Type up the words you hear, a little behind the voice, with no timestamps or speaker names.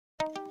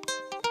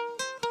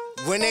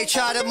When they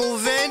try to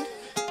move in,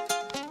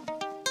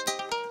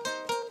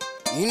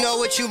 you know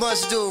what you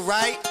must do,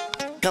 right?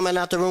 Coming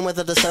out the room,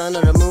 whether the sun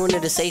or the moon,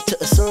 it is safe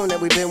to assume that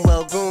we've been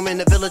well groomed. In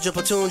the village of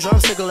platoon, drum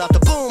signal out the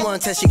boom. One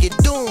test, you get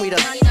doomed.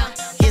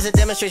 Here's a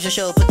demonstration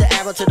show. Put the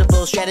arrow to the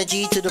bow,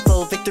 strategy to the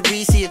foe.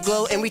 Victory, see it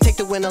glow, and we take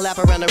the win, a lap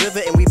around the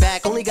river, and we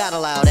back. Only God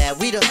allow that.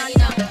 We the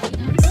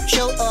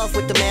show off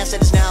with the mask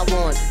that is now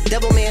worn.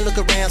 Devil man, look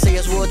around, say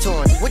it's war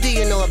torn. What do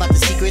you know about the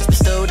secrets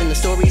bestowed and the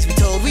stories we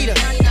told? We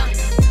the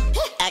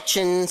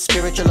action,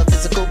 spiritual or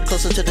physical,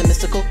 closer to the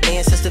mystical.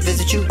 Ancestor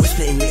visit you,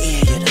 whisper in your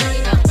ear, you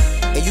know.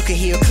 And you can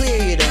hear clear,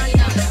 you know.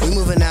 We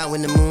moving out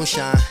when the moon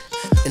shine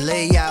and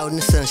lay out in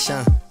the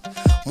sunshine.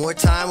 More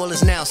time, well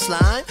it's now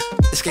slime.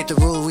 Escape the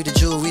rule, we the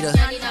jewel, we the.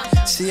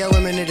 See our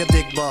women are the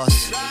big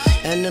boss,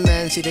 and the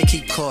men see they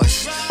keep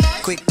course.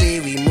 Quickly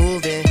we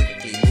moving,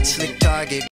 slick target.